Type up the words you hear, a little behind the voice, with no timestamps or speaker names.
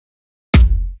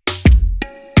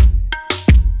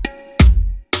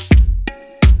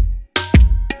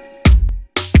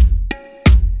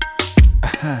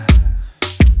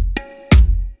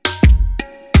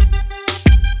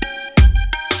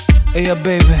Yeah,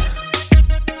 baby.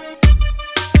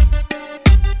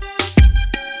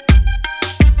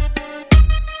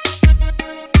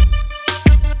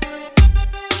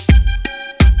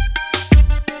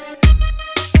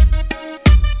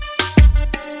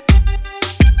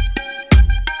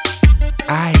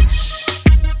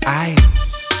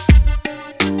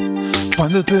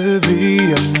 Quando te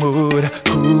vi, amor,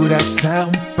 coração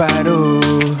parou.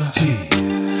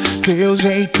 Teu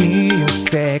jeitinho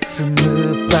sexy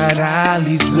me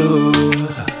paralisou.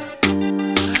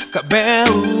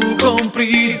 Cabelo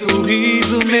comprido,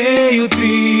 sorriso meio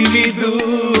tímido,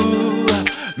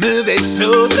 me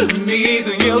deixou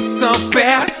tremido e eu só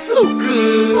peço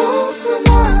que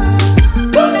Bonsoir.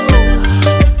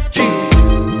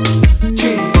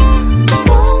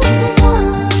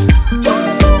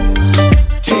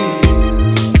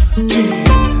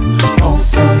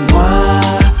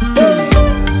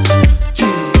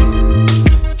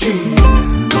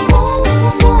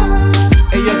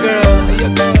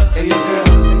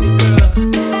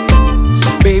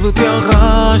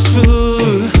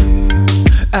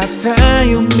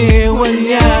 atrai o meu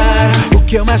olhar. O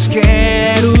que eu mais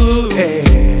quero é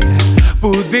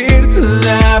poder te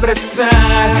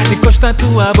abraçar, encostar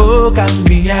tua boca à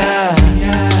minha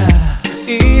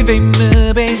e vem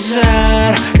me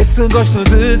beijar. Esse gosto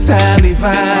de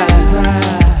salivar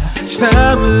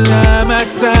está-me a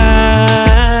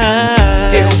matar.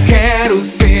 Eu quero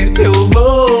ser teu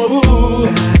lobo,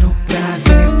 dar o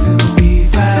prazer de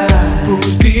viver. Por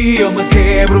ti eu me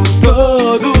quebro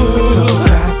todo, só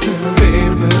pra te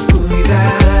ver me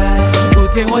cuidar. O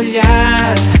teu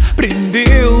olhar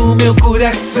prendeu o meu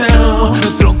coração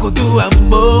no tronco do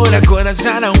amor. Agora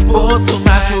já não posso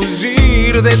mais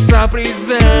fugir dessa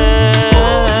prisão.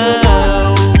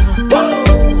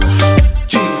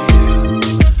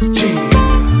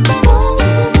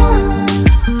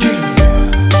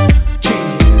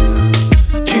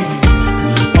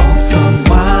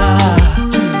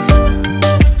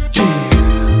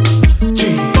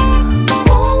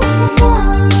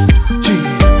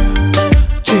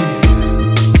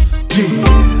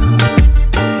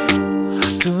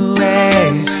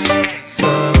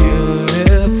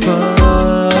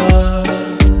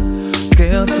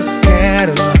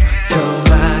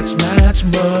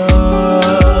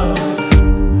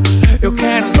 Eu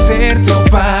quero ser teu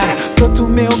par, todo o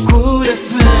meu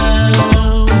coração.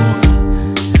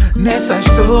 Nessa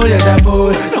história de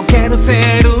amor, não quero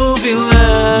ser o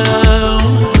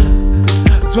vilão.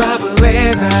 Tua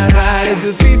beleza rara é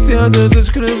difícil de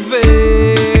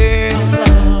descrever,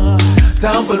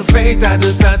 tão perfeita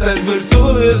de tantas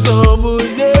virtudes, oh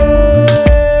mulher.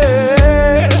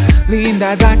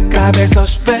 Linda da cabeça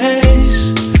aos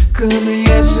pés, que me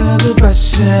enche de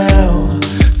paixão.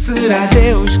 Será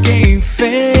Deus quem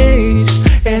fez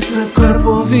esse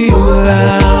corpo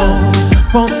violão?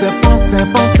 Pense, pense,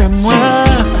 pense-moi.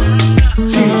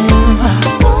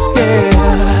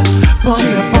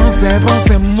 Pense, pense,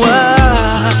 pense-moi.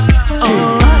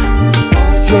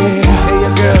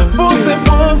 Pense,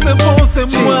 pense,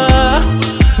 pense-moi.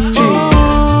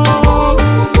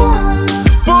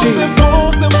 Pense,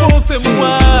 pense,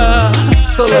 pense-moi.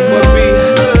 So let me be.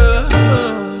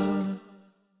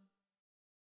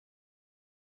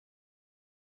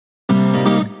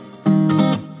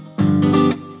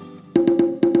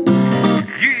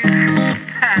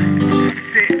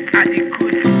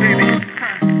 Cudz, baby.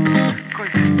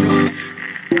 Coisas doces,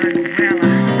 Manuela.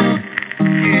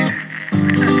 Yeah.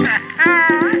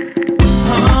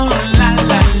 Oh la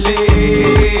la la,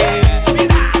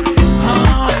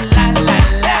 oh la la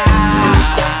la.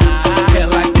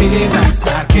 Ela quer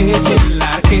dançar, quer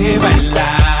bailar, quer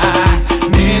bailar.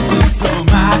 Nesse som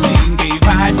mais ninguém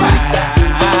vai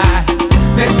parar.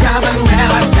 Deixa a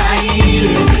Manuela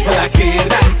sair, ela quer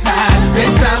dançar.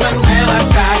 Deixa a Manuela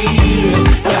sair,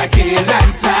 ela quer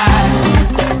dançar.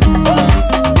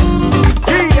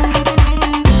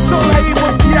 Sou aí,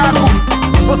 Portugal,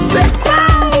 você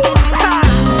vai.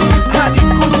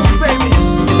 D.D.S, baby,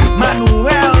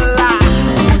 Manuela.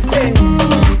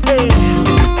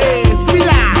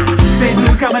 Desde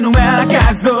que a Manuela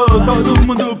casou, todo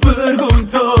mundo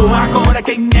perguntou: agora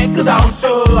quem é que dá o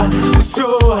show? O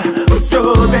show, o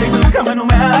show. Desde que a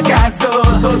Manuela casou,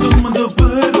 todo mundo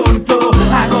perguntou: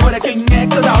 agora quem é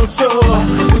que dá o show?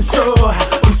 O show,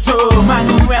 o show.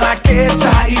 Manuela quer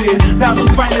sair, dá um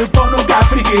baile bom no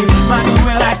cafrique.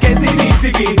 Manuela quer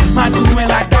seguir,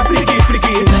 Manuela tá friki,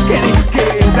 friki. Querem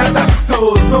que dança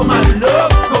solto,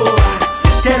 maluco.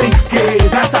 Querem que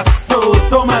dança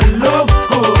solto,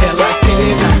 maluco. Ela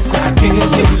quer dançar, quer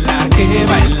bailar, quer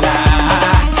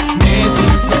bailar. Nesse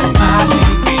som mais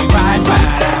ninguém vai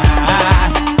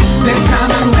parar. Deixa a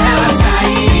Manuela sair.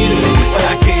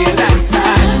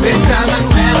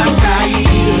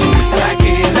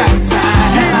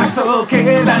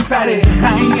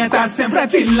 tá sempre a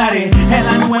chilar.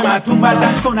 Ela não é matumba,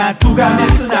 dançou na tuga,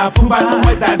 mexe na fuba, não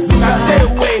é da zuga.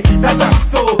 Chewe, da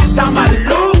sassou, tá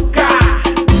maluca.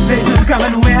 Desde que a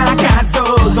Manuela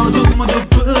casou, todo mundo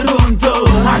perguntou.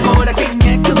 Agora quem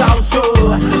é que dá o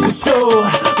show? O show,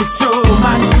 o show.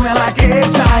 Manuela quer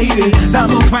sair, da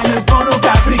mão vai no porno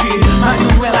cá friki.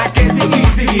 Manuela quer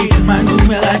zigui,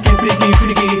 Manuela quer friki,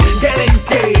 friki. Querem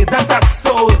que dança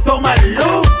sou, tô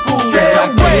maluco. Ela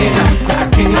quer dançar,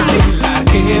 quer chilar,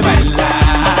 quer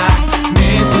bailar.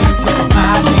 Nesse som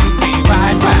a gente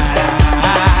vai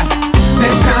parar.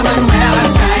 Deixa a Manuela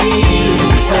sair,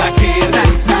 ela quer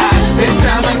dançar. Deixa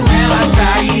a Manuela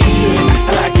sair,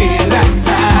 ela quer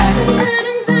dançar.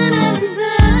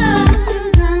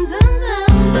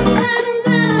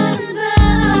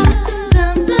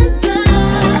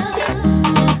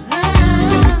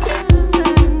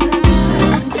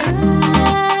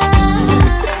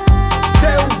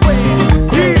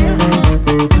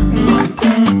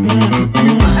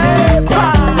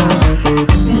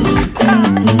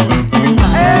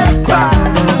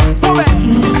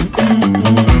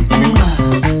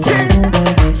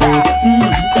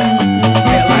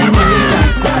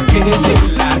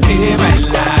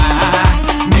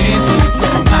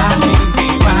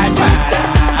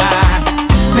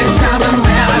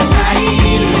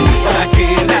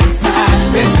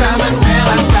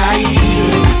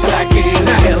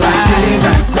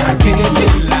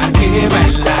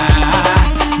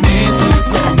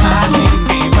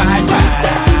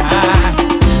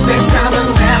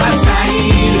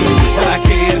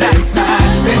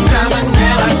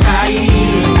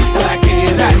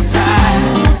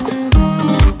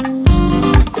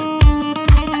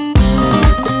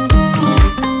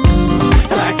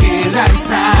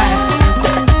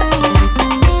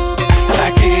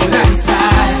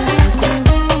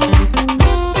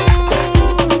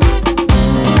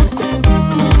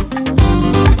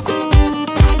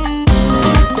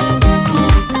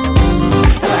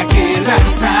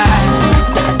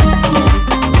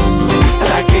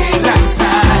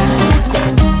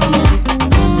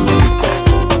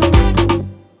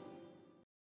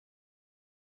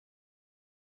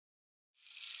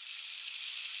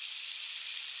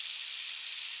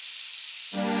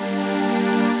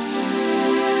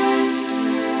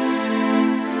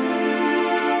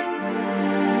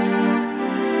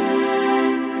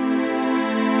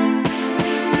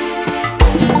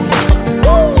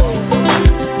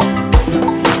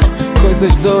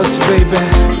 Coisas doces, baby.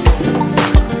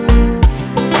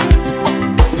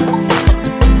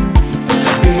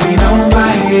 Baby, não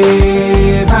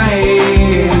vai, vai.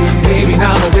 Baby,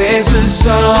 não me deixa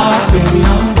só. Baby,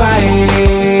 não vai,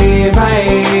 vai.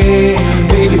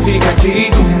 Baby, fica aqui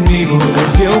comigo,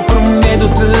 eu prometo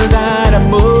te dar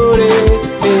amor.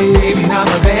 Baby, não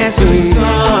me deixa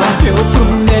só. Eu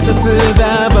prometo te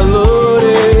dar valor.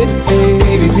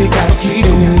 Baby, fica aqui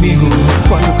comigo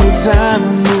quando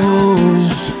cruzamos.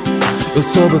 Eu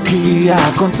soube o que ia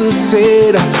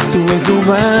acontecer. Tu és um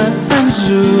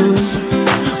anjo.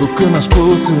 O que mais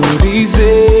posso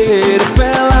dizer?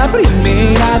 Pela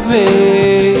primeira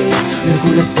vez meu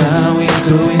coração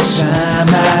entrou em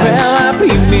chamas. Pela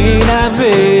primeira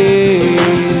vez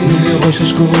no meu rosto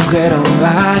escorreram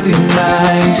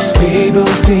lágrimas. Baby, eu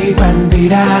te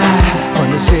bandira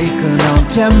quando achei que não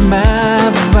te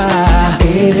amava.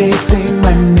 Errei sem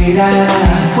maneira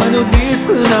quando disse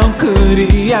que não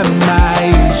queria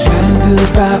mais. Grande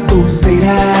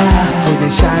baboseira foi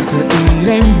deixar-te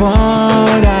ir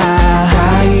embora.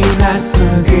 Caí na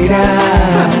cegueira.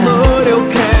 Amor, eu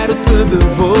quero te de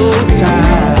volta.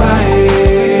 Vai,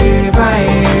 vai.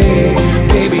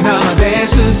 Baby, não me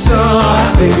deixes só.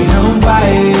 Baby, não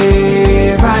vai,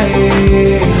 vai.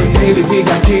 Baby,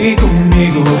 fica aqui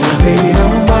comigo. Baby,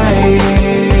 não vai,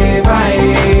 vai.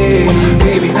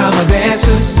 Baby, não me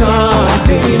deixes só.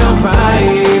 Baby, não vai,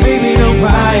 baby, não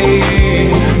vai.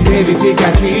 Baby, fica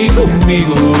aqui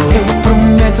comigo. Eu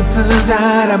prometo te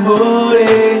dar amor.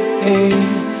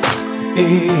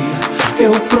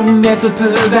 Eu prometo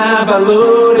te dar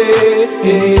valor.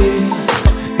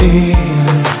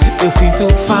 Eu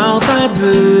sinto falta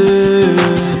de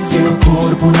teu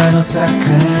corpo na nossa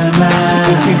cama.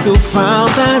 Eu sinto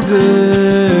falta de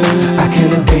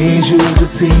aquele beijo de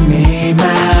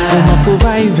cinema. O nosso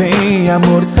vai e vem,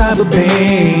 amor sabe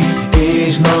bem.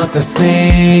 Ex-nota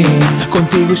 100.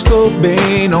 Contigo estou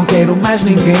bem, não quero mais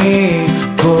ninguém.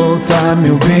 Volta,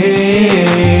 meu bem.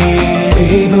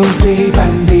 Baby, eu dei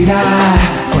bandeira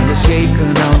quando achei que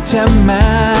não te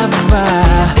amava.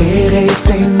 Errei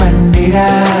sem maneira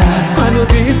quando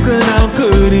disse que não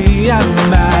queria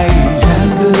mais.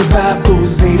 Grande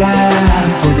baboseira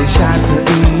foi deixar-te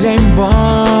ir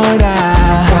embora.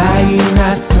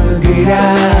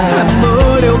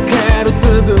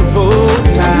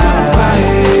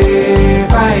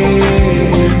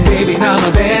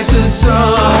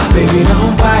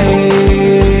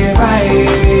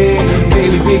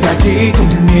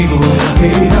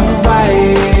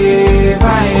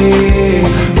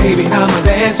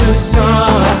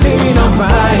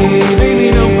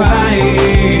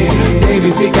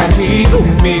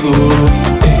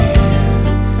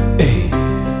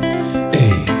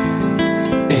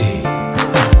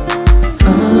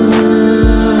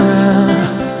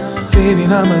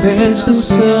 deixa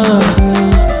só.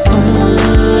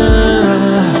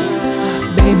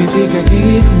 Baby, fica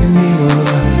aqui comigo.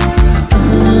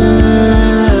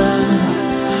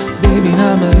 Baby,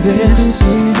 não me deixa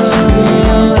só.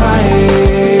 Vai,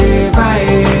 vai.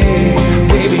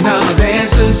 Baby, não me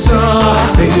deixa só.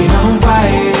 Baby, não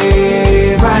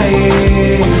vai, vai.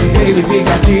 Baby,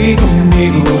 fica aqui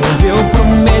comigo. Eu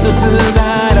prometo te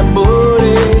dar amor.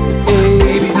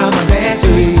 Baby, não me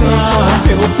deixa só.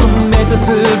 Eu prometo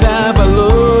te dar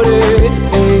valor.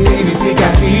 Baby, fica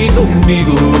aqui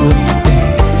comigo.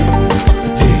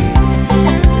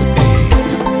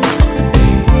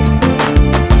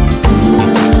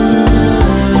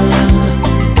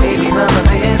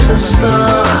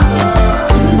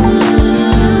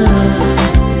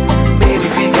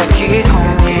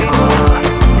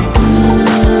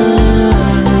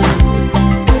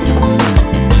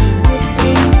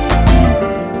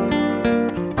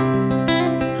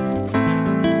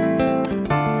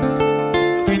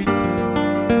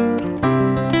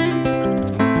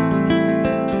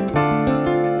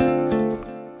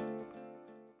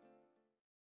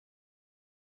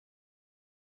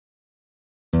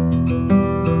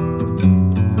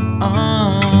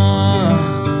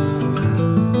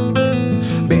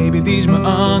 Baby, diz-me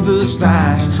onde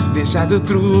estás. Deixa de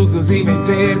truques e vem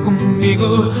ter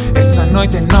comigo. Essa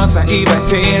noite é nossa e vai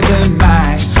ser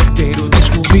demais. Quero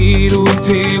descobrir o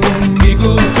teu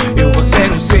umbigo. Eu vou ser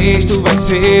o sexto, vai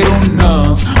ser um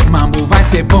novo. Mambo vai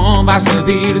ser bom, vais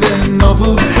pedir de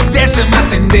novo. Deixa-me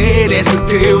acender esse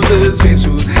teu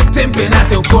desejo. Temperar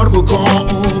teu corpo com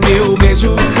o meu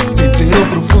beijo. Sentir o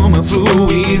perfume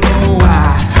fluir no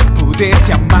ar. Poder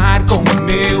te amar com o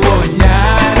meu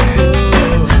olhar.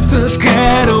 Te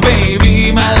quero,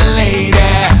 baby, my lady.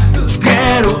 Te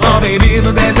quero, oh baby,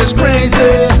 não deixas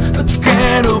crazy. Te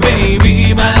quero,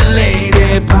 baby, my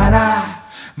lady. Para,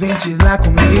 vem te lá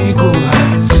comigo.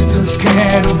 Te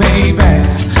quero, baby,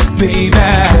 baby.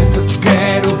 Te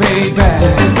quero, baby.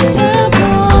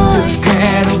 Te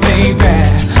quero, baby,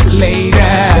 lady.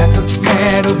 Te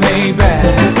quero, baby.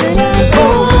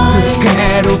 Te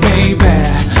quero, baby,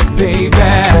 baby.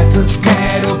 Te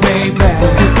quero, baby.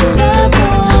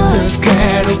 Te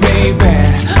quero, baby,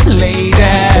 lady.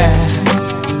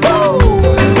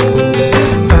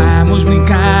 Vamos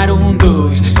brincar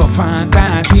dois, com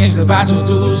fantasias debaixo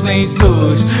dos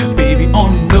lençóis. Baby, oh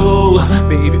no,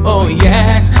 baby, oh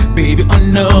yes, baby, oh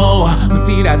no. Me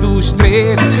tira do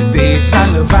estresse, deixa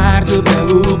levar-te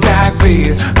pelo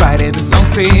prazer. Paredes são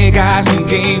cegas,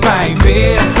 ninguém vai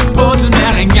ver. Pode-me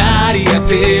arranhar e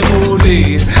até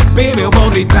morder. Baby, eu vou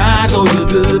gritar todo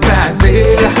de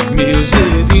prazer. Meus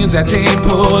vizinhos até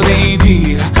podem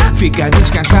vir. Fica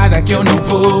descansada que eu não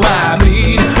vou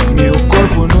abrir. Meu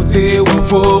corpo no teu eu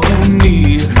vou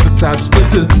unir. Tu sabes que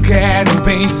te quero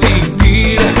bem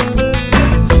sentir.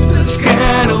 Te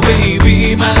quero,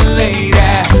 baby, my lady.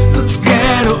 Te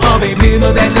quero, oh baby,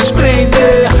 não deixas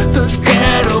crazy. Te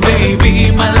quero,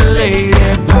 baby, my lady.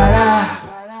 Para.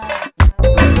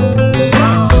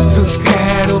 Te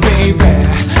quero, baby,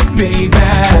 baby.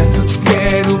 Te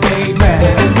quero, baby.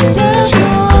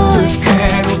 Te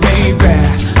quero, baby,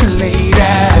 lady.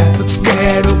 Te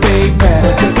quero, baby.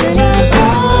 Te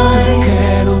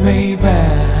quero, baby,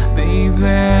 baby.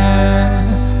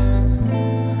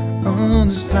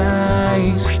 Onde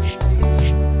estás?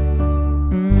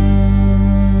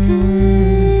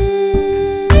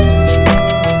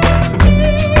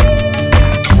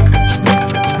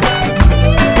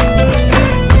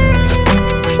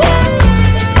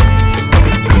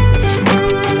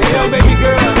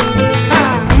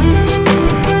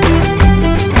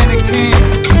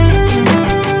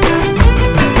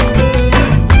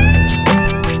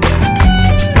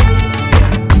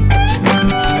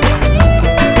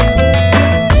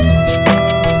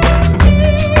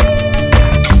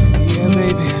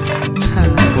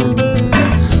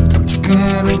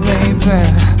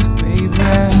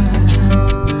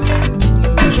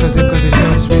 Vamos fazer coisas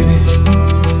doces, baby.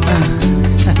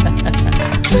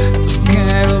 Te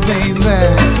quero, baby,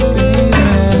 baby.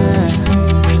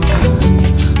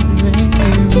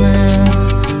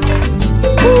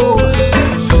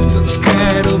 Te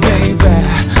quero, baby,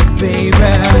 baby.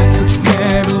 Te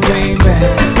quero, baby.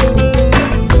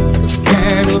 Te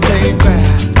quero, baby.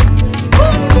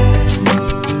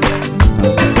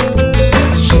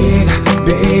 Chega,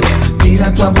 baby, tira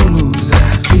tua blusa.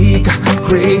 Fica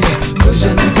crazy, hoje a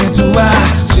noite é tua.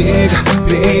 Chega,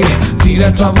 baby,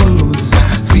 tira tua blusa.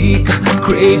 Fica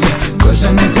crazy, hoje a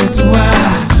noite é tua.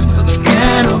 Só te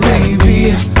quero,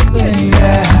 baby, lady.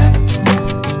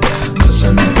 Hoje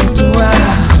a noite é tua.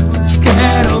 Te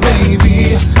quero,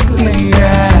 baby, lady.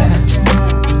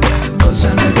 Hoje a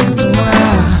noite é tua.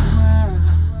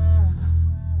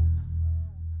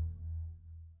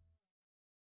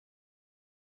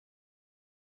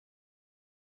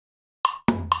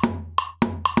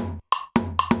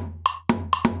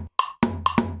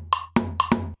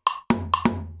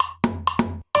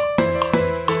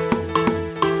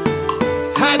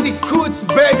 D.D.S, Cudz,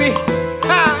 baby.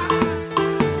 Ha!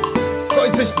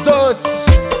 Coisas doces.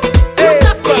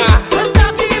 Epa!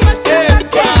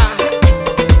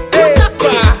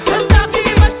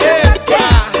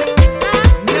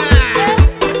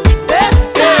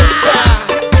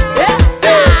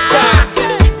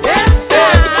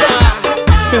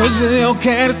 Hoje eu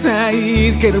quero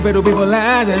sair, quero ver o people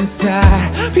lá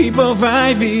dançar. People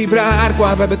vai vibrar com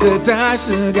a vibe que tá a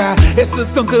chegar. Esse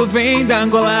som que vem da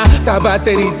Angola tá a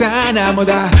bater e tá na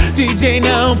moda. DJ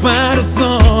não para o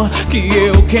som, que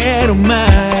eu quero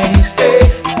mais.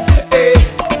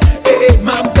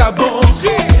 Mamo tá bom,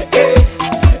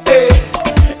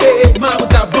 mamo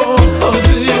tá bom.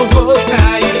 Hoje eu vou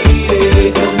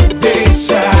sair,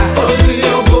 deixa. Hoje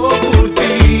eu vou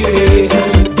curtir,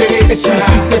 deixa.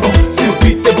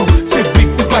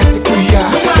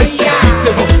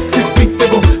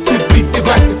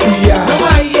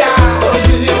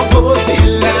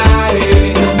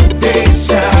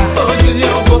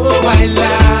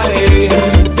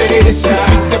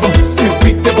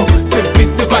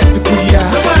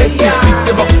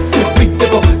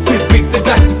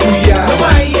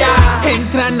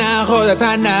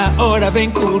 Tá na hora, vem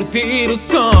curtir o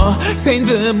som. Sem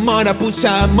demora, puxa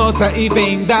a moça e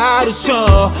vem dar o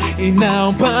show. E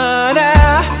não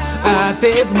para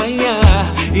até de manhã.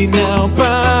 E não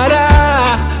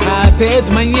para até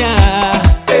de manhã.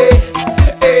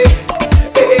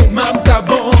 Mamo tá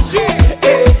bom,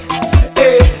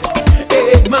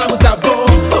 mamo tá bom.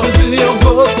 Hoje eu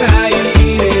vou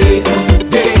sair,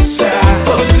 deixa.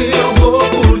 Hoje eu vou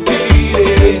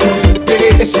curtir,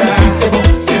 deixa.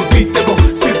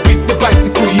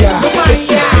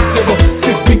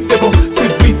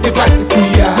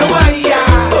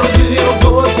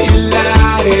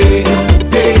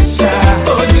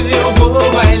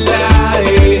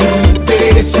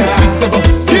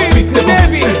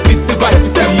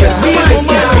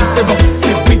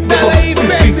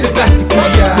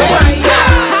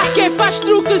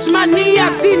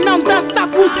 E não dança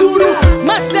futuro,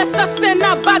 mas essa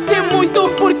cena bate muito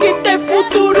porque tem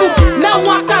futuro.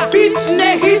 Não há cabides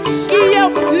nem hits que eu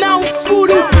não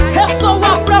furo. Eu sou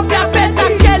a própria pedra,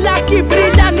 aquela que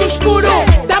brilha no escuro.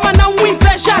 Dama não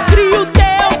inveja, crio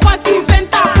teu, faz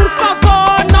inventar. Por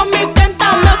favor, não me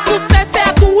tenta, meu sucesso é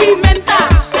a tua emenda.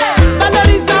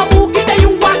 Valoriza o que tem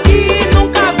um aqui,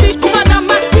 nunca vi. Uma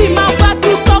dama acima, o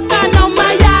quadro toca, não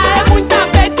maia. É muita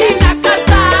bete na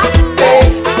casa.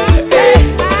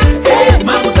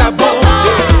 Mamo tá bom,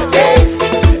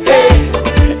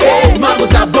 mamo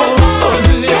tá bom.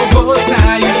 Hoje eu vou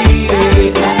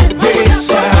sair,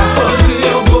 deixa. Hoje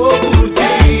eu vou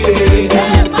curtir,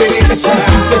 deixa.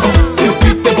 Se o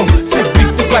beat é bom, se o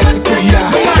beat vai te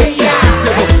cuidar. Se o beat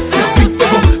é bom, se o beat é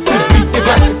bom, se o beat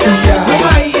vai te cuidar.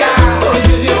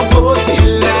 Hoje eu vou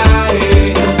chilar,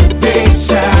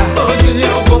 deixa. Hoje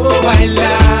eu vou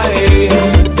bailar,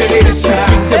 deixa.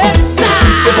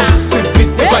 Se o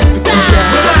beat é bom,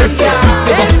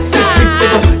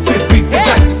 se o beat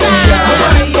vai te cuidar.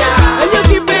 Olha o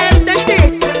que perdeste,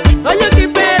 olha o que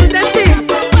perdeste,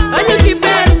 olha o que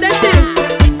perdeste,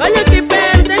 olha o que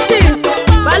perdeste.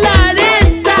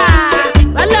 Valoriza,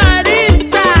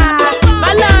 valoriza,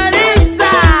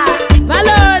 valoriza,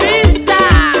 valoriza.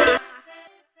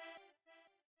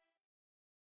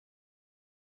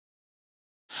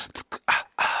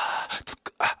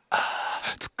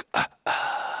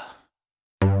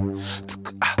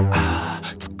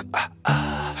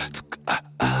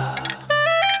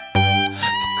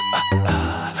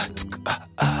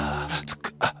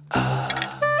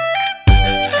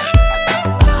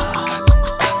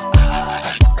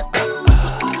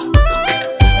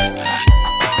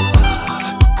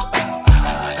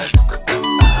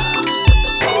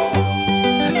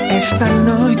 Esta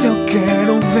noite eu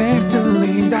quero ver-te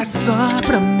linda só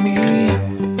pra mim.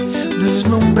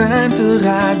 Deslumbrante,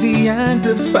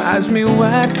 radiante, faz-me o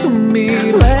ar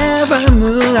sumir.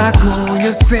 Leva-me a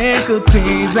conhecer que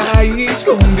tens aí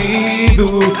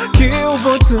escondido, que eu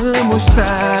vou te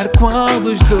mostrar qual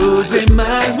dos dois é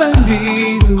mais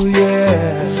bandido,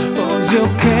 yeah. Hoje eu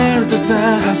quero te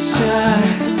arrachar,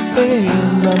 ei,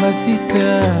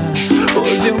 mamacita.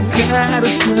 Hoje eu quero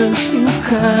te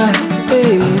tocar,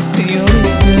 ei,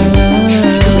 senhorita.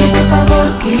 Por favor,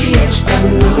 que esta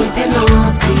noite é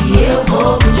nossa e eu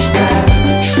vou gostar.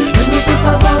 Diz-me por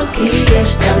favor que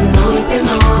esta noite é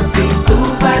nossa e tu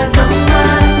vais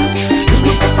amar.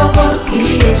 Diz-me por favor que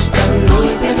esta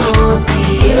noite é nossa e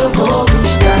eu vou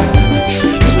gostar.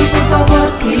 Diz-me por favor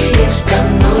que esta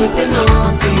noite é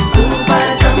nossa e tu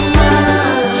vais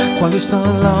amar. Quando estou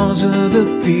longe de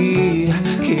ti,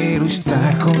 quero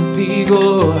estar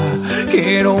contigo.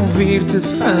 Quero ouvir-te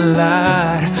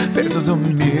falar perto do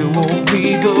meu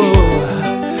ouvido.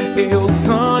 Eu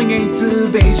sonho em te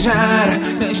beijar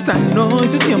nesta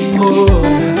noite de amor,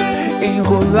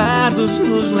 enrolados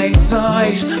nos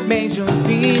lençóis, bem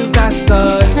juntinhos a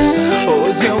sós.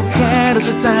 Hoje eu quero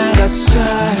te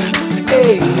agachar,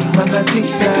 ei,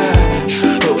 mamacita.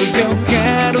 Hoje eu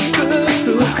quero te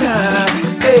tocar,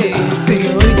 ei,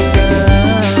 senhorita.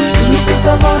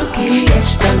 Por favor, que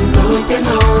esta noite é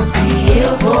nossa e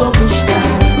eu vou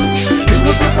gostar.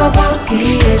 Digo por favor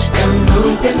que esta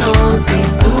noite é nossa e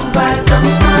tu vais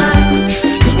amar.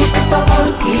 Digo por favor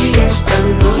que esta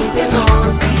noite é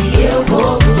nossa e eu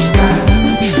vou gostar.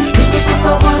 Digo por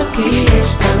favor que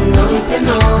esta noite é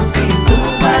nossa e tu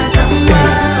vais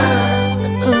amar.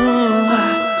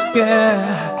 Yeah,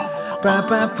 pa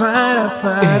pa para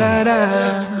parará.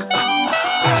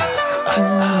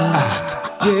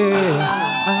 Yeah,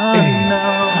 I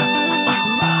know.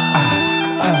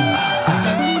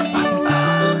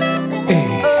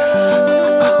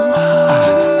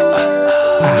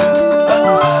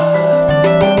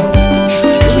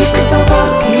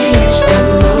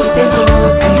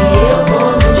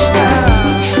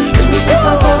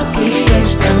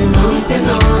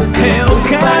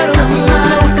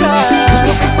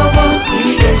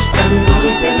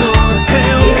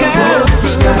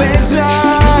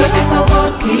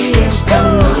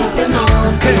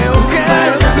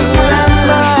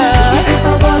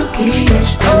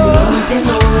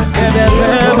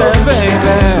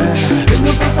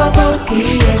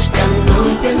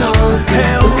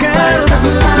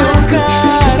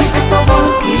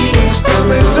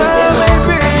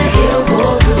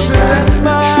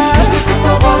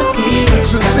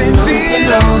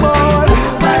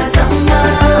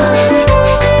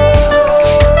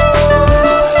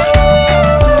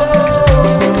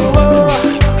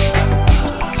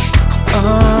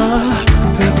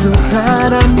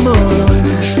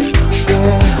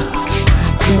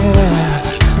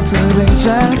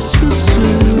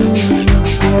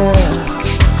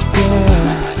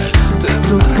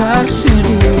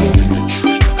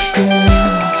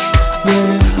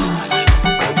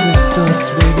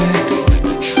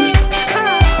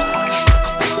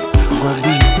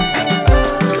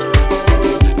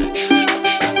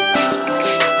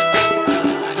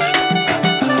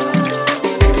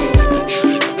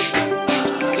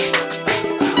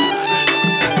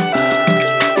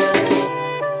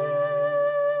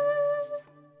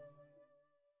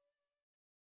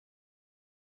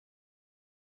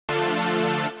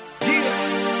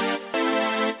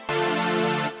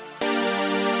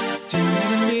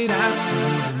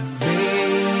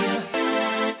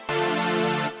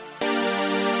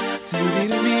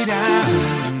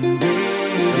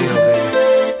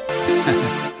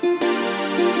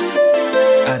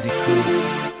 D.D.S, Cudz,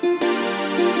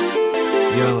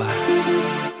 Yola,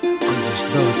 coisas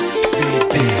doces,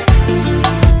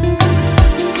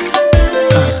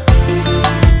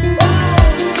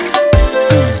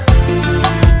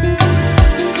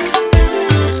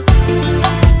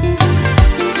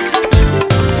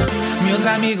 Meus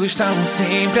amigos estão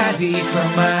sempre a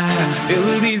difamar.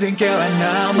 Eles dizem que ela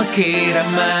não me quer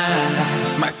amar,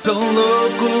 mas sou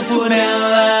louco por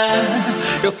ela,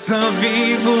 eu só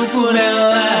vivo por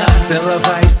ela. Se ela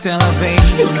vai, se ela vem,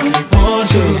 eu não me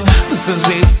importo. Do seu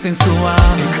jeito sensual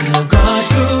é que eu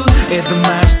gosto. É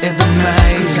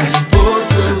demais, já nem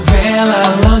posso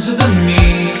vê-la longe de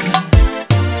mim.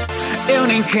 Eu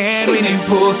nem quero e nem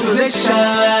posso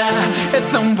deixá-la. É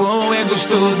tão bom, é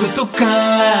gostoso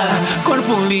tocá-la.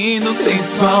 Corpo lindo,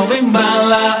 sensual,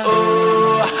 embala.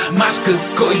 Oh, mas que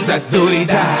coisa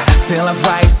doida. Se ela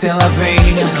vai, se ela vem,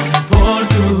 eu não me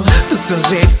importo. Do seu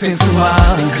jeito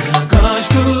sensual que eu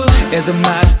gosto. É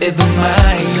demais,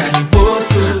 já nem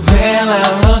posso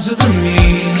vê-la longe de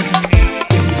mim.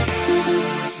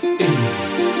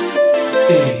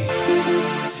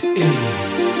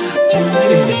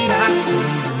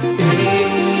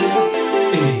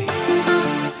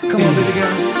 Come on, baby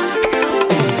girl.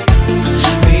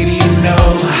 Baby, you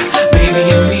know, baby,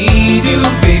 I need you.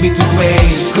 Baby, tu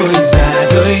és coisa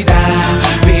doida.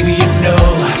 Baby, you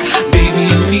know, baby,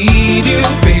 I need you.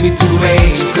 Baby, tu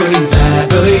és coisa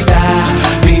doida.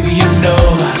 Baby, you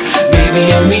know,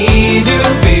 baby, I need you.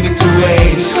 Baby, tu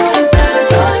és coisa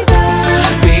doida.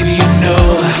 Baby, you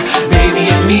know, baby,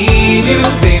 I need you.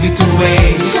 Baby, tu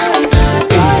és Coisa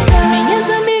doida. Minhas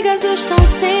amigas estão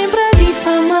sempre a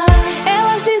difamar.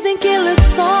 Elas dizem que ele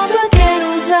só me quer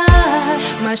usar,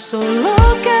 mas sou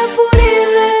louca por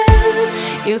ele,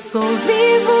 eu só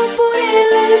vivo por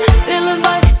ele. Se ele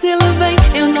vai, se ele vem,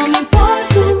 eu não me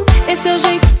importo. Esse é o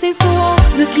jeito sensual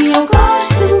de que eu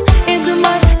gosto. É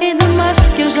demais,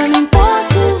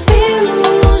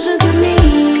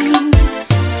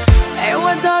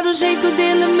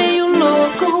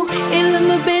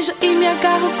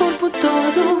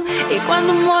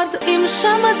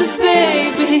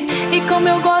 baby. E como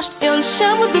eu gosto, eu lhe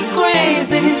chamo de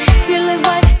crazy. Se ele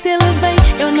vai, se ele vem,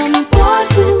 eu não me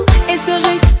importo. Esse é o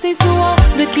jeito sensual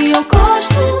de que eu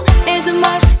gosto. É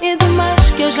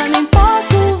demais que eu já nem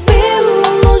posso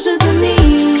vê-lo longe de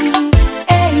mim.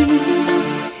 Ei,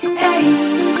 ei,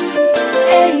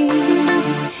 ei,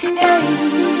 ei,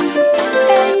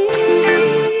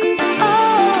 ei,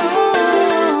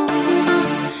 oh.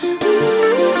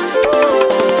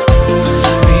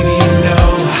 Baby, you know,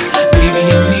 baby,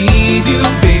 I need you.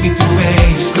 Baby, tu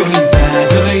és coisa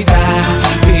doida.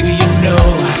 Baby, you know,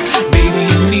 baby,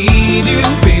 I need you.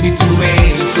 Baby, tu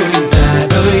és coisa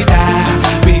doida.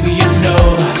 Baby, you know,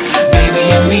 baby,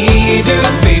 I need you.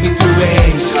 Baby, tu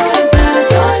és Coisa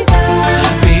doida,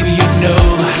 baby, you know,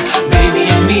 baby,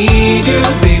 I need you.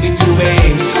 Baby, tu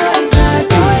és coisa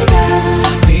doida.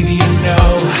 baby, you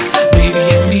know, baby,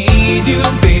 I need you.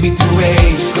 Baby, tu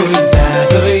és coisa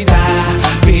doida.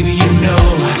 Baby, you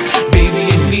know, baby,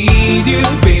 I need you.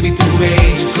 Baby, tu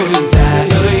és coisa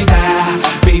doida.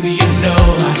 Baby, you know,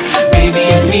 baby,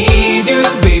 I need you.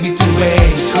 Baby, tu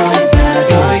és coisa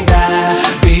doida.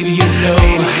 Baby, you know.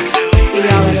 E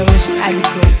agora hoje, ai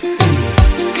Cudz,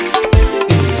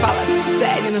 fala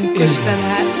sério, não custa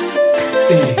nada.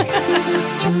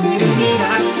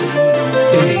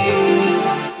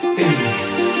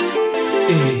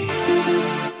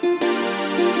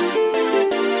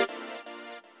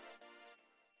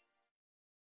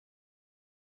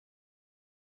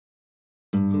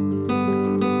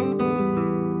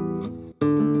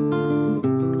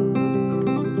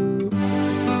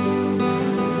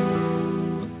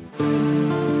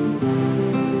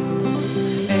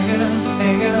 Hey girl,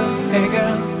 hey girl, hey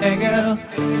girl, hey girl,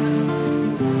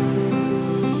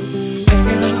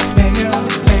 hey girl,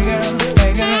 hey girl,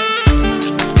 hey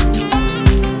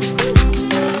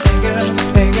girl,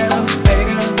 hey girl, hey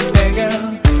girl, hey girl.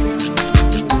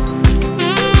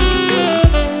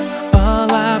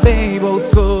 Olá, baby, eu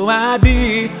sou a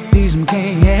D. Diz-me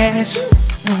quem és.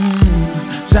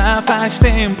 Já faz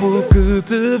tempo que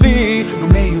te vi no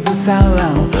meio do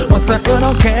salão. Moça, eu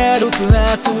não quero te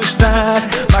assustar,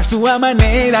 mas tua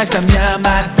maneira está-me a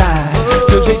matar.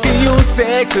 Teu jeitinho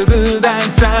sexy de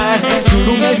dançar,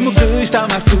 isso mesmo que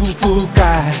está-me a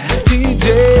sufocar.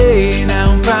 DJ,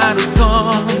 não para o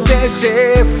som, deixa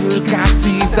esse cá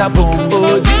assim tá bom.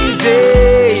 Oh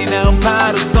DJ, não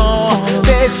para o som,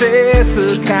 deixa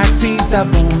esse cá assim tá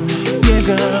bom. Yeah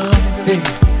girl, hey,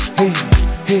 hey,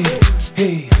 hey,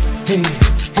 hey, hey,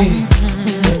 hey,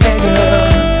 hey girl,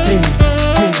 hey,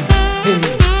 hey, hey,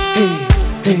 hey,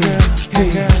 hey,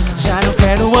 hey. Já não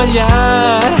quero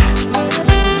olhar,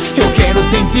 eu quero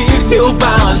sentir teu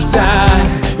balançar.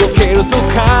 Eu quero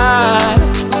tocar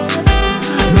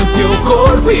no teu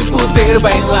corpo e poder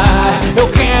bailar. Eu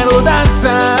quero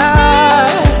dançar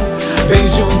bem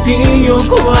juntinho,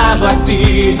 colado a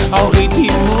ti, ao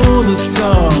ritmo do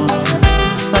som,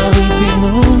 ao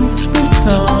ritmo do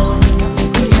som.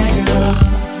 Yeah, girl.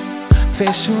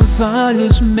 Fecho os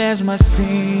olhos, mesmo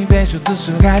assim vejo-te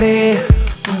jogar.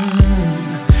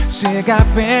 Chega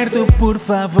perto, por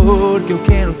favor, que eu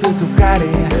quero te tocar.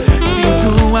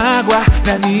 Sinto água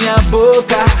na minha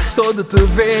boca, só de te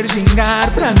ver gingar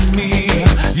pra mim.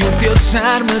 E o teu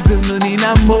charme de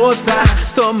menina moça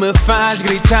só me faz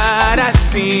gritar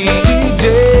assim.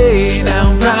 DJ,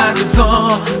 não para o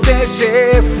som, deixa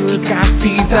esse cá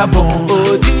assim tá bom.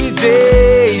 Oh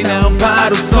DJ, não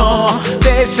para o som,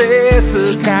 deixa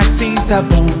esse cá assim tá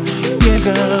bom. Yeah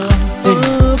girl,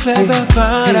 oh,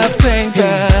 para, hey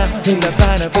girl,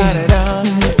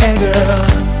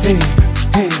 hey,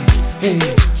 hey, hey,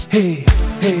 hey,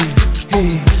 hey,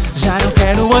 hey. Já não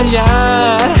quero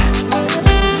olhar,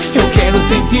 eu quero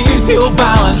sentir teu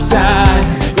balançar.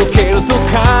 Eu quero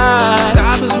tocar,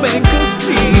 sabes bem que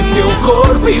sim, no teu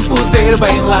corpo e poder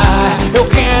bailar. Eu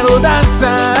quero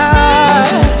dançar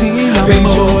bem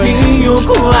juntinho,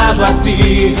 colado a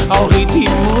ti, ao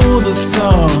ritmo do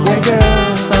som. Yeah girl,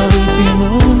 ao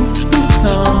ritmo do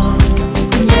som.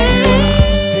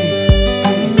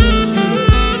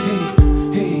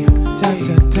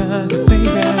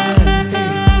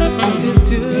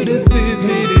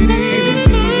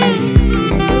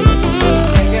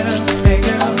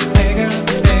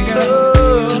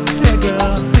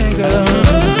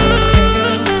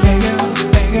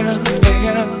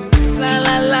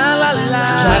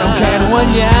 Já não quero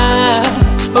olhar,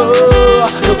 oh,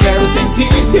 eu quero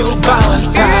sentir teu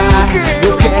balançar.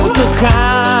 Eu quero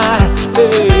tocar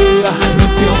no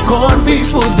teu corpo e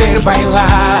poder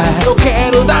bailar. Eu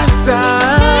quero dançar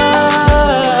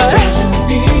bem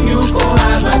juntinho,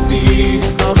 colado a ti,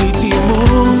 ao ritmo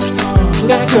do som.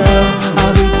 Yeah, girl, ao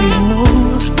ritmo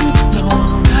do som.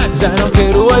 Já não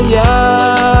quero olhar,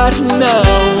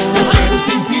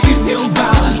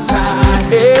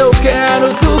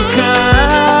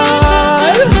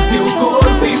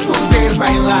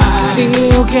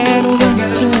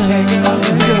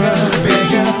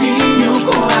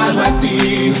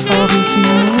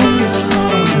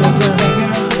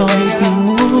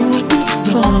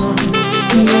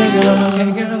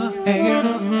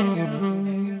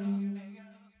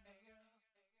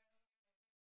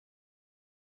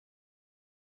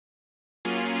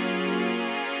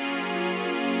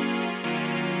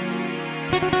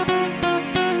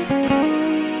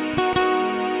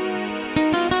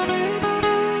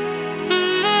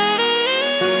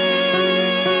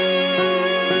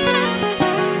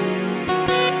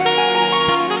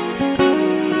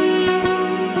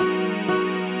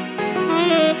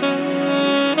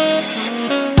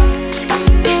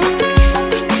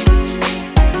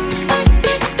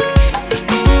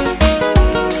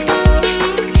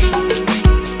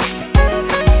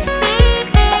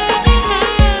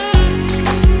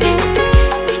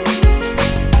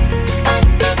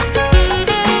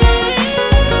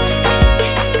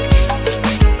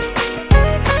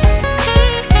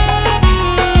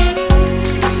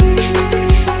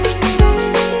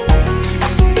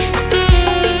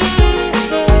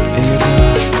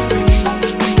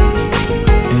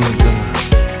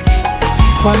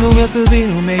 eu te vi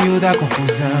no meio da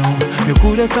confusão, meu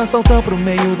coração saltou pro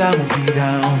meio da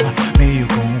multidão, meio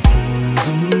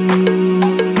confuso.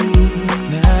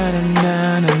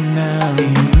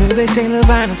 E me deixei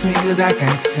levar no swing da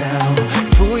canção,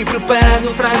 fui preparando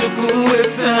um frágil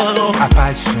coração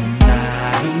apaixonado.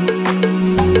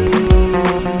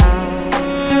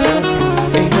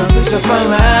 Então deixa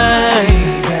falar,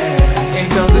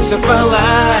 então deixa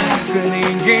falar, que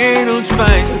ninguém nos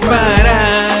vai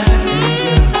separar.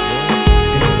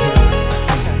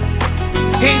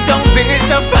 Então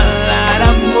deixa falar,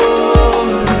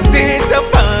 amor, deixa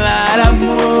falar,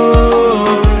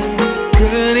 amor,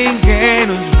 que ninguém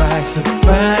nos vai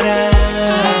separar.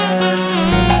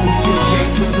 O teu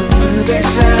jeito de me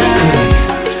beijar,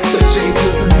 o teu jeito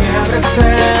de me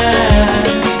abraçar,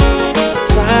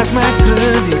 faz-me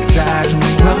acreditar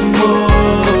no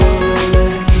amor.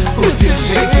 O teu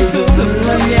jeito de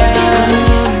olhar,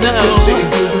 o teu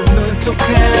jeito de me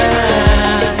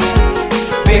tocar,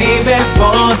 baby, é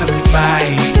bom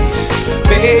demais,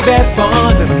 baby, é bom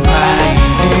demais.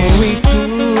 Eu e tu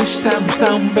estamos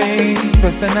tão bem,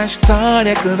 pensa na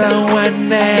história que dá um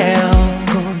anel.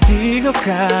 Contigo eu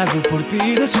caso, por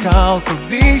ti descalço,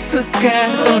 diz se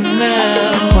queres ou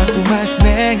não. Quanto mais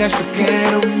negas te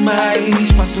quero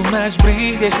mais, quanto mais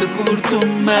brigas te curto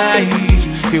mais.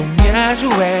 Eu me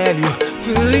ajoelho,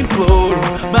 te imploro,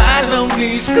 mas não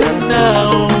diz que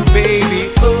não, baby.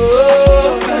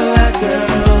 Oh, fala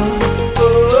girl,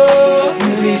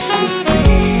 me diz que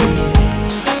sim,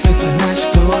 pensa na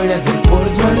história de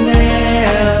pôres o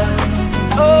anel.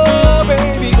 Oh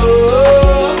baby,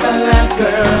 oh, fala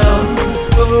girl,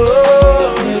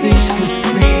 oh, me diz que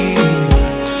sim,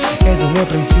 és o meu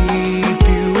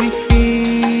princípio e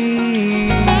fim.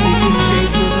 Teu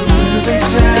jeito de me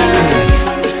beijar,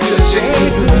 teu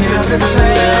jeito de me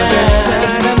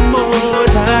abraçar, amor,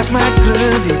 faz-me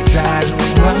acreditar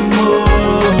no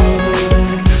amor.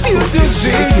 E o teu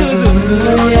jeito de me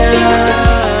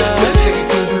olhar, teu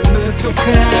jeito de me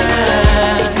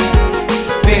tocar,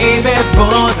 baby, é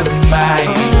bom demais,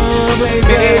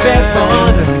 baby, é bom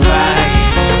demais.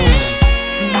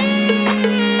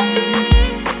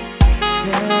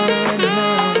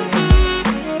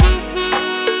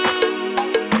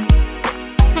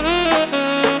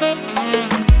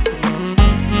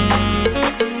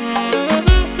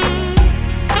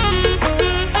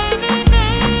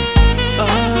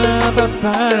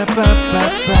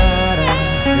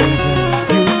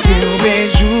 E o teu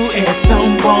beijo é tão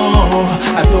bom,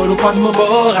 adoro quando me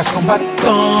borras com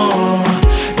batom.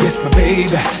 Yes my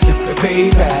baby,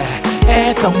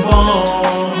 é tão bom.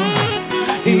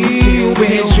 E o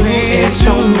beijo é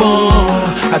tão bom,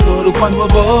 adoro quando me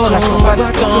borras com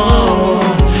batom.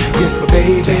 Yes my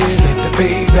baby,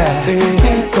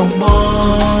 é tão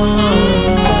bom.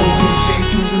 O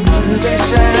jeito de me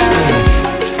beijar,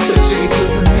 teu jeito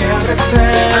de me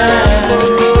abraçar,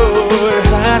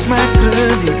 faz-me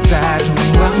acreditar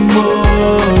no amor.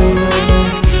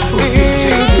 O teu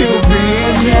beijo,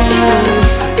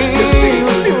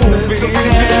 o teu beijar,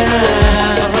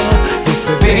 yes,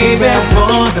 baby, é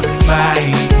bom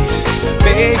demais,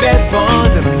 baby, é bom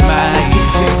demais.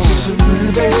 O jeito de me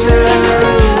beijar,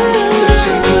 o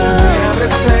jeito de me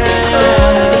abraçar,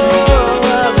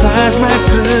 faz-me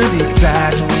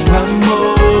acreditar no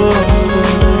amor.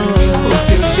 O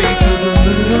teu jeito de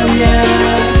me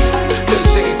olhar, teu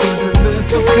jeito de me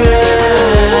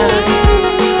tocar,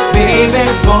 baby, é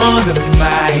bom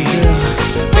demais,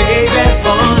 baby, é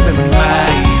bom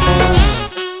demais.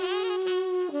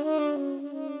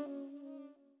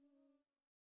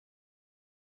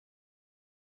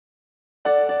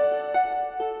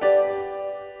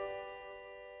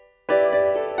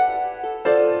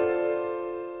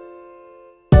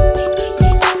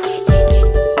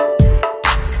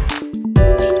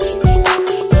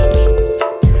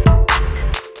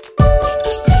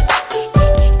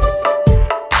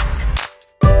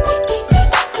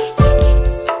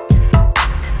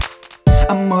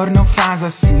 Amor, não faz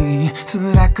assim,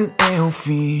 será que é o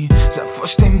fim? Já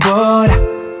foste embora?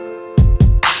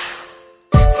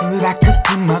 Será que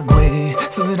te magoei?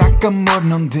 Será que amor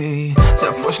não dei?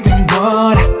 Já foste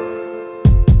embora?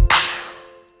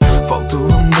 Faltou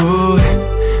amor,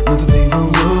 não te dei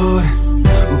valor.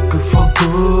 O que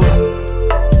faltou?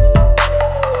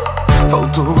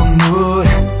 Faltou amor,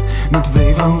 não te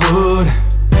dei valor.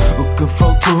 O que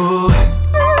faltou?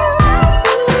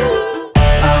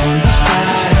 Aonde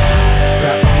estás?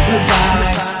 Pra onde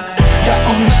vais? Pra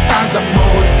onde estás,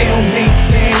 amor? Eu nem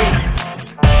sei.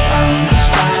 Aonde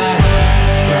estás?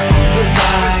 Pra onde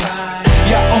vais? E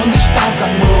aonde estás,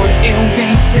 amor? Eu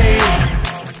nem sei.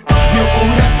 Meu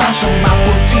coração chama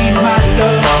por ti, my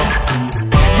love.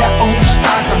 E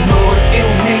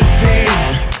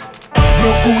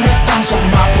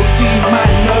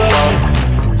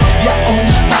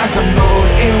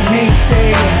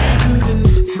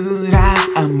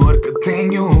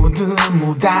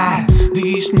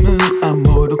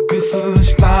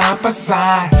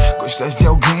passar. Gostas de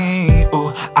alguém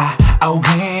ou há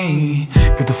alguém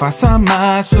que te faça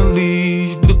mais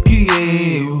feliz do que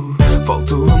eu?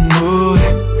 Faltou amor,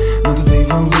 não te dei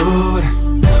valor.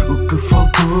 O que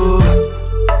faltou?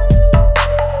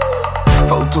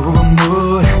 Faltou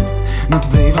amor, não te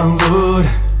dei valor.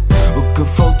 O que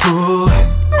faltou?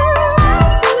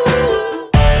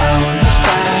 Aonde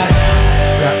estás?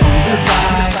 Pra onde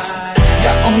vais? E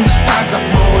aonde estás,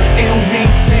 amor? Eu nem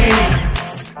sei.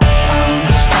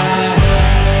 Aonde estás?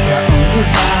 Pra onde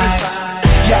vais?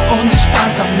 E aonde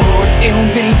estás, amor? Eu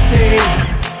nem sei.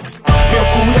 Meu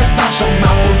coração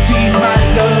chama por ti, my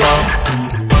love.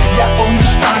 E aonde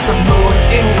estás, amor?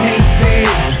 Eu nem sei.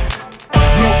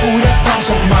 Meu coração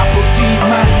chama por ti,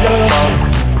 my love.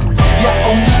 E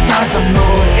aonde estás,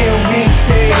 amor? Eu nem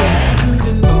sei.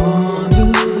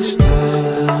 Onde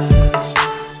estás,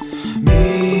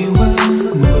 meu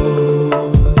amor?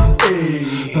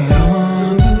 Para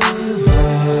onde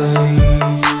vais,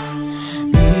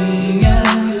 minha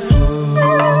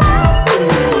flor?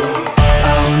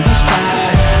 Aonde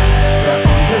estás? Para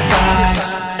onde vais?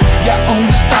 E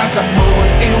aonde estás, amor?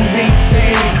 Eu nem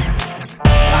sei.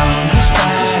 Aonde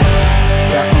estás?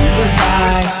 Pra onde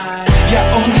vais? E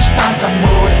aonde estás,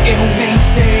 amor? Eu nem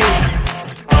sei.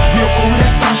 Meu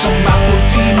coração chama por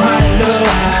ti, my love.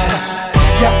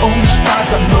 E aonde estás,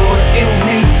 amor? Eu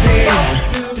nem sei.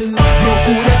 Meu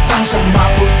coração chama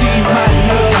por ti, my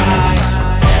love.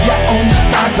 E aonde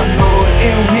estás, amor?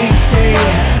 Eu nem sei.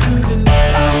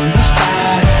 Aonde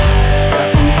estás? Pra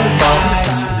onde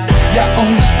vais? E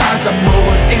aonde estás,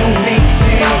 amor? Eu nem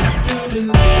sei.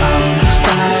 Aonde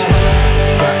estás?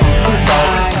 Pra onde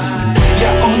vais? E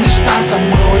aonde estás,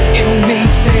 amor? Eu nem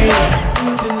sei.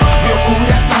 Meu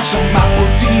coração chama por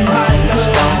ti, my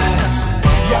love.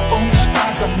 E aonde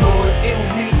estás, amor? Eu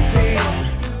nem sei.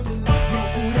 Meu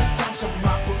coração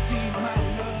chama por ti, my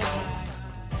love.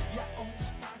 E aonde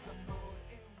estás, amor? Eu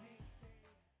nem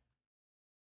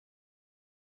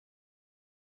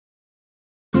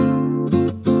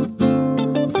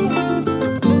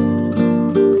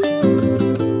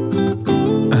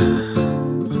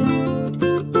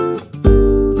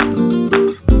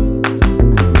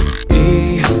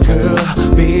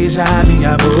beija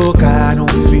minha boca no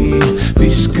fim.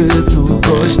 Diz que tu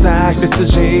gostas desse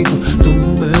jeito. Tu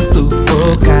me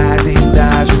sufocas e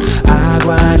dás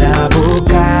água na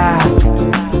boca.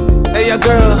 Hey yo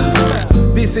girl,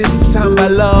 this is samba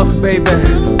love, baby.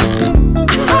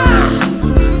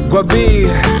 Guabi,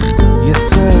 yes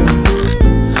sir.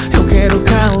 Eu quero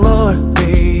calor,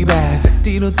 baby.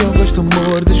 Sentir o teu gosto,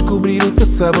 amor. Descobrir o teu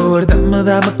sabor.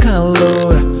 Dá-me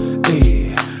calor.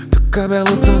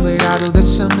 Cabelo tão doirado,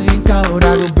 deixa-me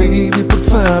encalorado, baby, por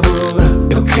favor.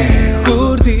 Eu quero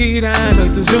curtir a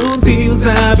noite juntinhos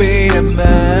à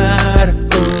beira-mar,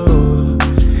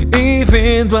 e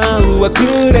vendo a lua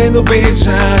querendo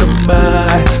beijar o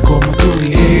mar. Como tu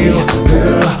e eu,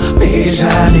 girl,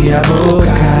 beija minha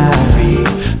boca.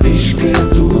 Diz que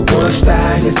tu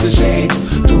gostas desse jeito.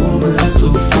 Tu me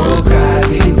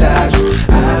sufocas e dás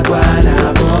água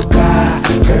na boca.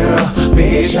 Girl,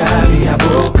 beija minha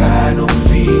boca no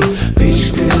fim.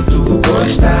 Diz que tu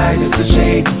gostas desse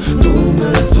jeito. Tu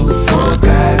me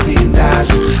sufocas e dás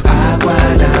água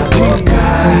na boca.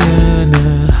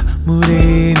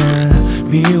 Morena,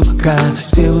 mil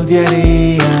castelo de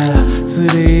areia,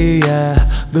 sereia,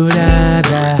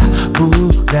 dourada,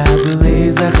 pura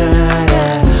beleza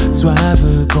rara,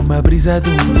 suave como a brisa do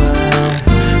mar.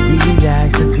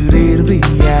 Brilhas sem querer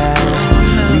brilhar,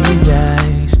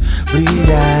 brilhas,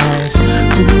 brilhas.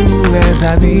 Tu és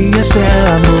a minha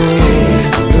estrela, amor.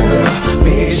 Girl,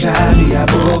 beija minha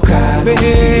boca,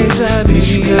 beija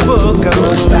minha boca. Tu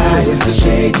gostas desse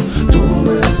jeito. Tu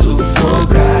me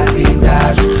sufocas e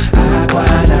dás água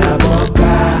na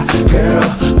boca. Girl,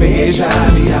 beija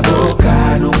minha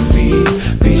boca no fim.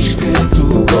 Diz que tu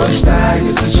gostas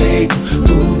desse jeito.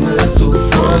 Tu me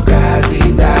sufocas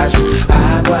e dás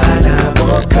água na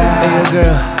boca. Hey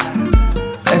girl,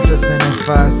 essa cena é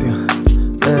fácil.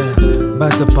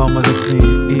 Bate palmas assim,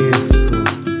 isso.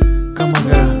 Come on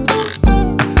girl.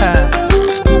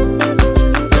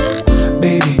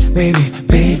 Baby, baby,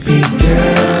 baby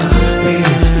girl.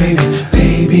 Baby, baby,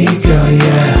 baby girl,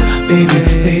 yeah. Baby,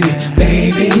 baby,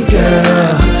 baby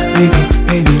girl. Baby,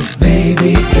 baby,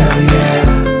 baby girl, yeah.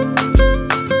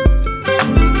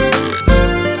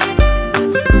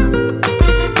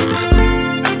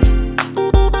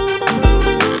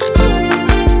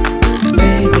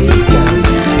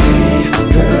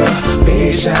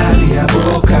 Beija minha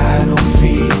boca no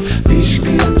fim. Diz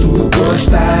que tu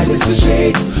gostas desse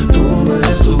jeito. Tu me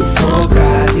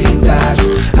sufocas e dás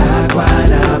água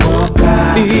na boca.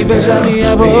 E beija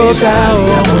minha boca. boca,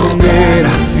 oh mulher.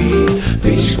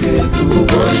 Diz que tu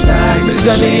gostas.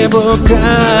 Beija minha boca,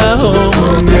 oh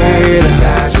mulher.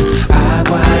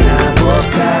 Água na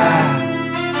boca.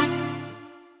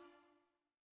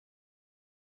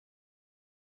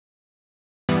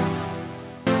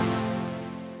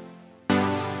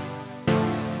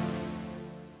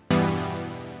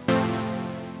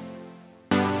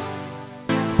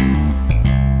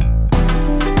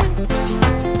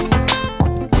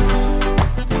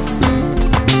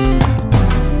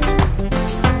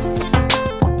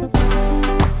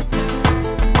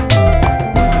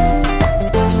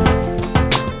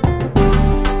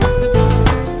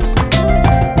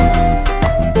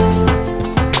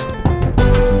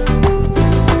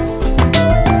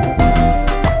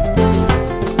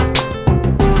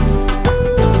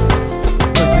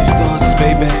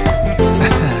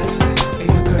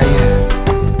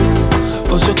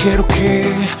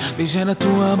 Beijar na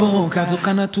tua boca,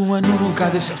 tocar na tua nuca,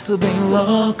 deixar-te bem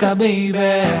louca, baby.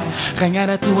 Ganhar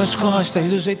as tuas costas,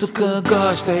 do jeito que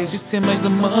gostas, e sem mais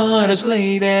demoras,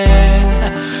 lady.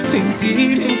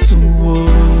 Sentir teu suor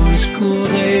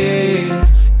escorrer,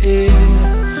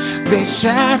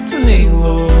 deixar-te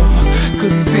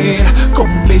enlouquecer, com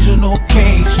um beijo no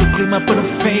queixo, clima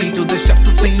perfeito, deixar-te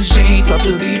sem jeito, a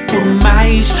pedir por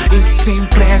mais, e sem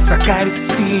pressa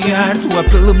acariciar tua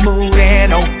pele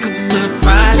morena, o que me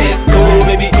faz. Let's go,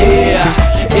 baby, yeah,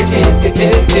 yeah, yeah,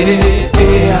 yeah,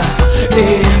 yeah,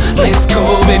 yeah. Let's go,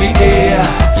 baby, yeah,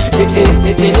 yeah,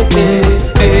 yeah, yeah,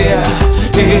 yeah,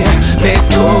 yeah. Let's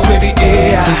go, baby,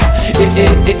 yeah, yeah,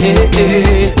 yeah, yeah,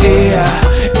 yeah,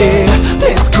 yeah.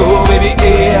 Let's go, baby,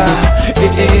 yeah,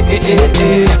 yeah, yeah,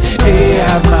 yeah,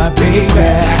 yeah, my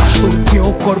baby. O teu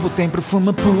corpo tem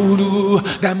perfume puro,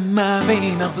 dá-me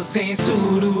bem, não te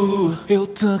censuro. Eu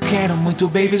te quero muito,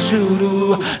 baby,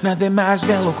 juro. Nada é mais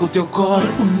belo que o teu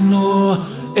corpo nu.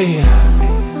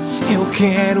 Eu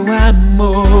quero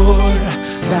amor,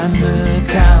 dá-me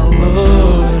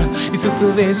calor. E se te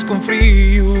deixo com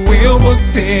frio, eu vou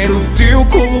ser o teu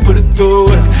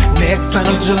cobertor. Nessa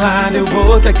noite gelada eu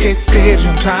vou te aquecer,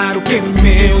 juntar o que é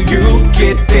meu e o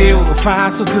que é teu. Eu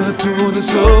faço de tudo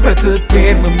só para te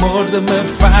ter, me morde, me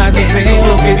faz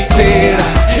enlouquecer.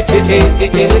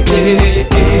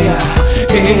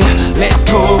 Let's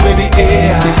go, baby,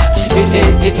 yeah.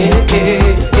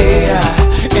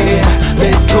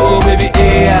 Let's go, baby,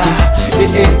 yeah.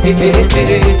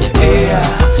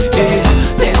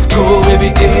 Let's go,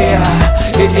 baby, yeah.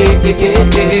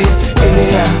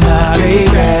 My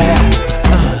baby.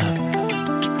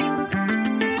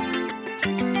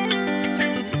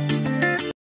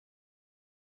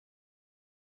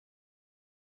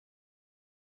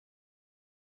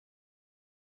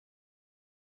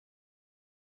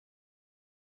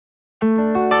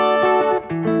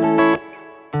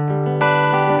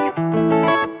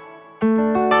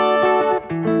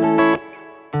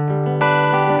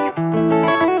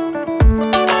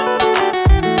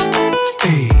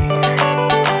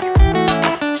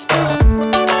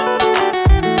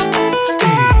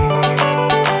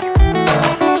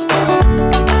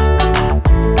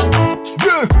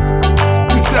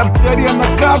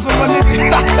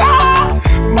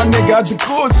 De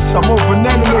Cudz, chamou o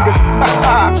veneno, nigga.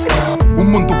 O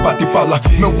mundo bate e bala,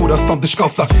 meu coração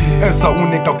descalça. És a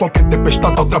única, qualquer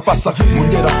tempestade ultrapassa.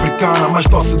 Mulher africana, mais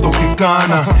doce do que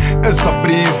cana. És a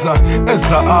brisa,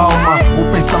 és a alma. O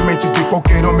pensamento de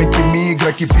qualquer homem que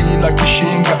migra, que vila, que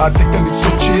xinga, até que ele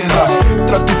sutila.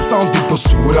 Tradição de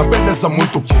doçura, beleza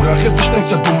muito pura.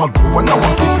 Resistência de uma grua, não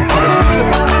há quem se cura.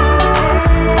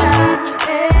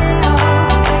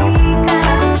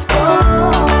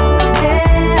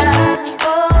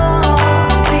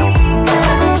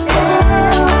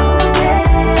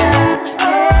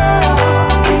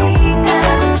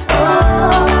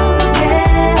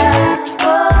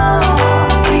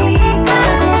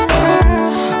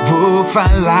 Vou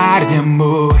falar de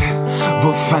amor,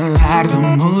 vou falar de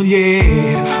mulher,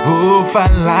 vou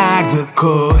falar de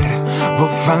cor, vou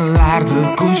falar de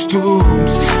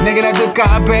costumes. Negra de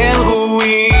cabelo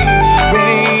ruim,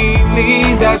 bem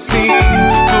linda assim,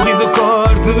 sorriso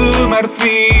cor de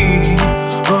marfim.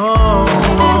 Oh, oh.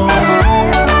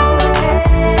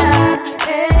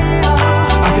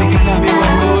 Africana, meu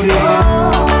amor,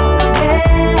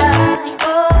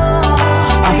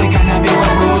 Africana, meu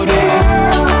amor,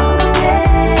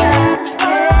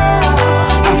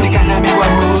 Africana, meu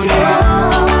amor,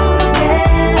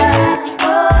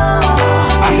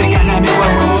 Africana, meu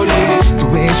amor. Tu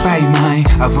és pai e mãe,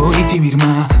 avô e tia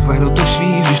irmã. Para os teus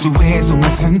filhos tu és uma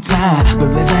santa.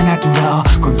 Beleza natural,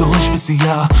 com dom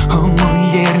especial. Oh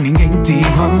mulher, ninguém te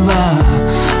iguala.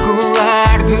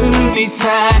 falar de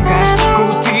miçangas,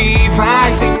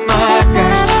 cultivais em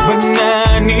macas,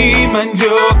 banana e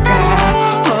mandioca.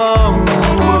 Oh, oh.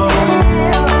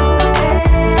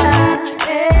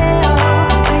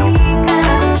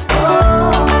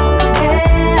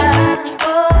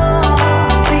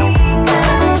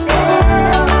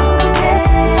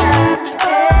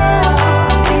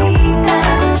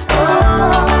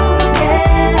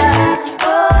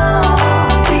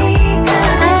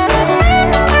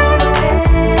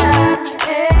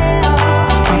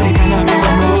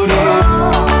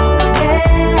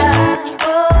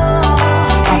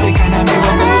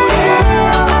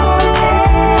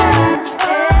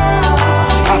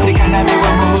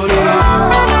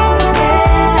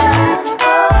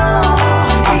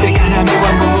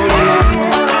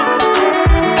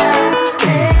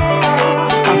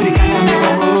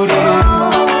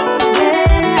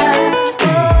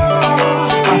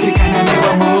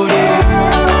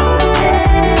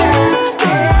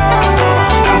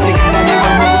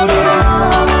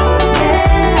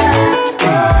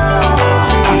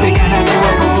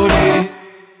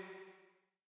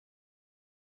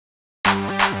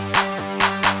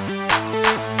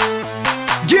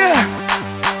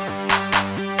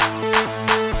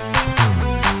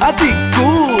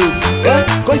 Cudz,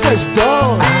 coisas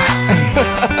doces.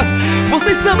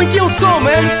 Vocês sabem quem eu sou, man.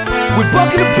 We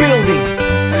back in the building.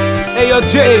 Hey, yo,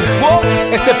 Jay,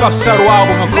 esse é pra fechar o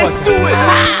álbum, meu Let's cota. do it.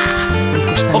 Não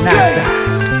custa Ok. nada.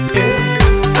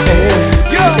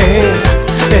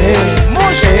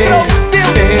 Monstro,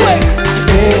 Deus foi.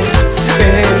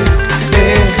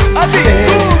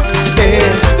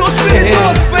 Cudz,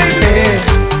 2012, baby.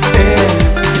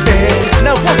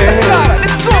 Não vou sacar,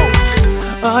 let's go.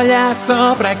 Olha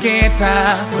só pra quem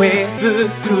tá bué de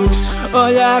truques,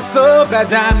 olha só pra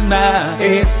dama,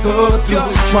 esse outro.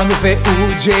 Quando vê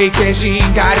o Jay quer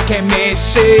gingar, quer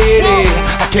mexer,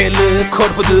 aquele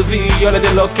corpo de viola de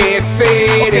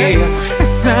enlouquecer.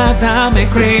 Essa dama é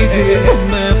crazy, só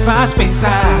me faz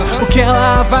pensar o que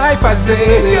ela vai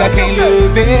fazer a quem lhe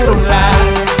deram lá,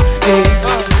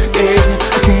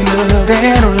 a quem lhe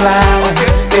deram lá, a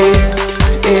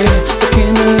quem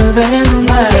lhe deram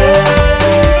lá.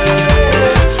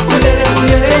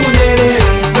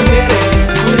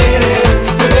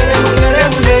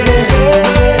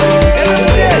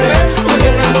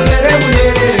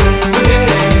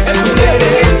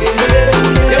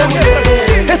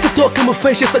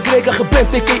 Fez essa grega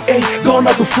arrebenta, a.k.a.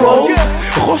 dona do flow.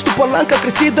 Rosto palanca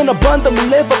crescida na banda, me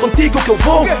leva contigo que eu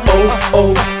vou. Oh,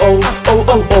 oh, oh,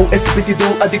 oh, oh, esse beat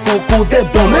do Adicucu é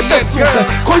bom. Mete açúcar,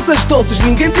 coisas doces,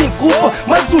 ninguém tem culpa.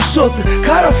 Mais um shot,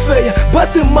 cara feia,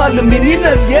 bate mal, menina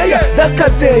alheia da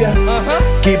cadeia.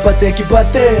 Que bate, que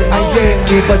bate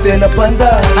na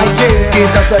banda.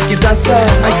 Que dança,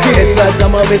 essa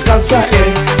dama me cansa.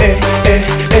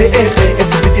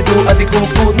 Esse beat do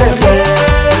Adicucu é bom.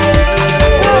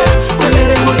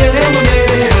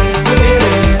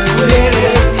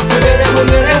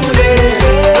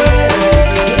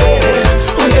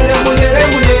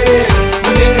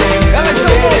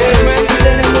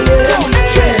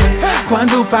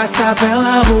 Quando passa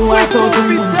pela rua todo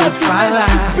mundo fala,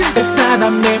 essa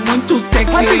dama é muito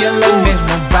sexy, ela mesmo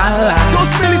bala.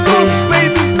 2012,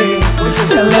 baby.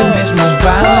 Ela mesmo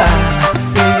bala.